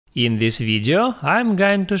In this video, I'm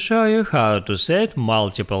going to show you how to set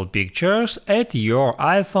multiple pictures at your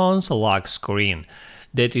iPhone's lock screen.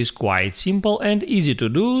 That is quite simple and easy to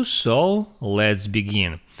do, so let's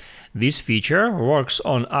begin. This feature works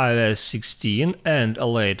on iOS 16 and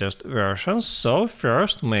latest versions, so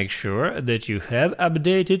first make sure that you have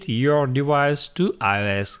updated your device to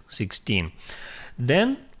iOS 16.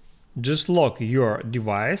 Then just lock your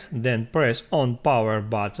device, then press on power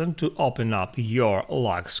button to open up your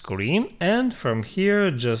lock screen, and from here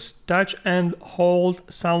just touch and hold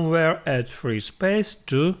somewhere at free space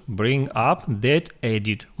to bring up that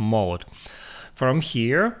edit mode. From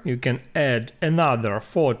here you can add another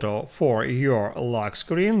photo for your lock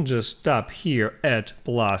screen. Just tap here at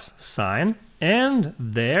plus sign and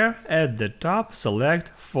there at the top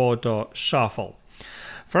select Photo Shuffle.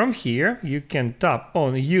 From here you can tap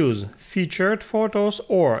on Use Featured Photos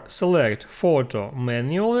or select Photo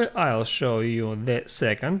manually. I'll show you the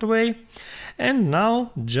second way. And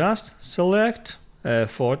now just select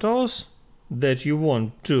photos that you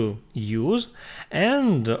want to use,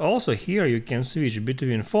 and also here you can switch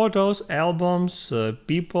between photos, albums,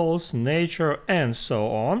 people's, nature and so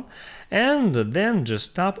on, and then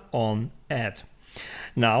just tap on Add.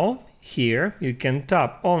 Now here you can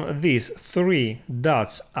tap on these three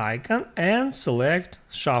dots icon and select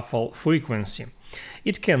Shuffle Frequency.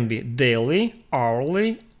 It can be daily,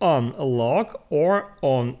 hourly, on lock or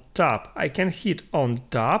on tap. I can hit on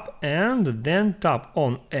tap and then tap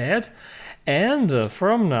on Add, and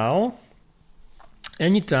from now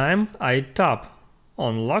anytime I tap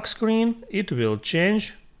on lock screen it will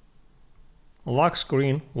change lock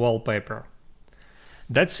screen wallpaper.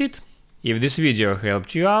 That's it. If this video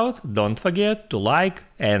helped you out, don't forget to like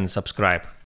and subscribe.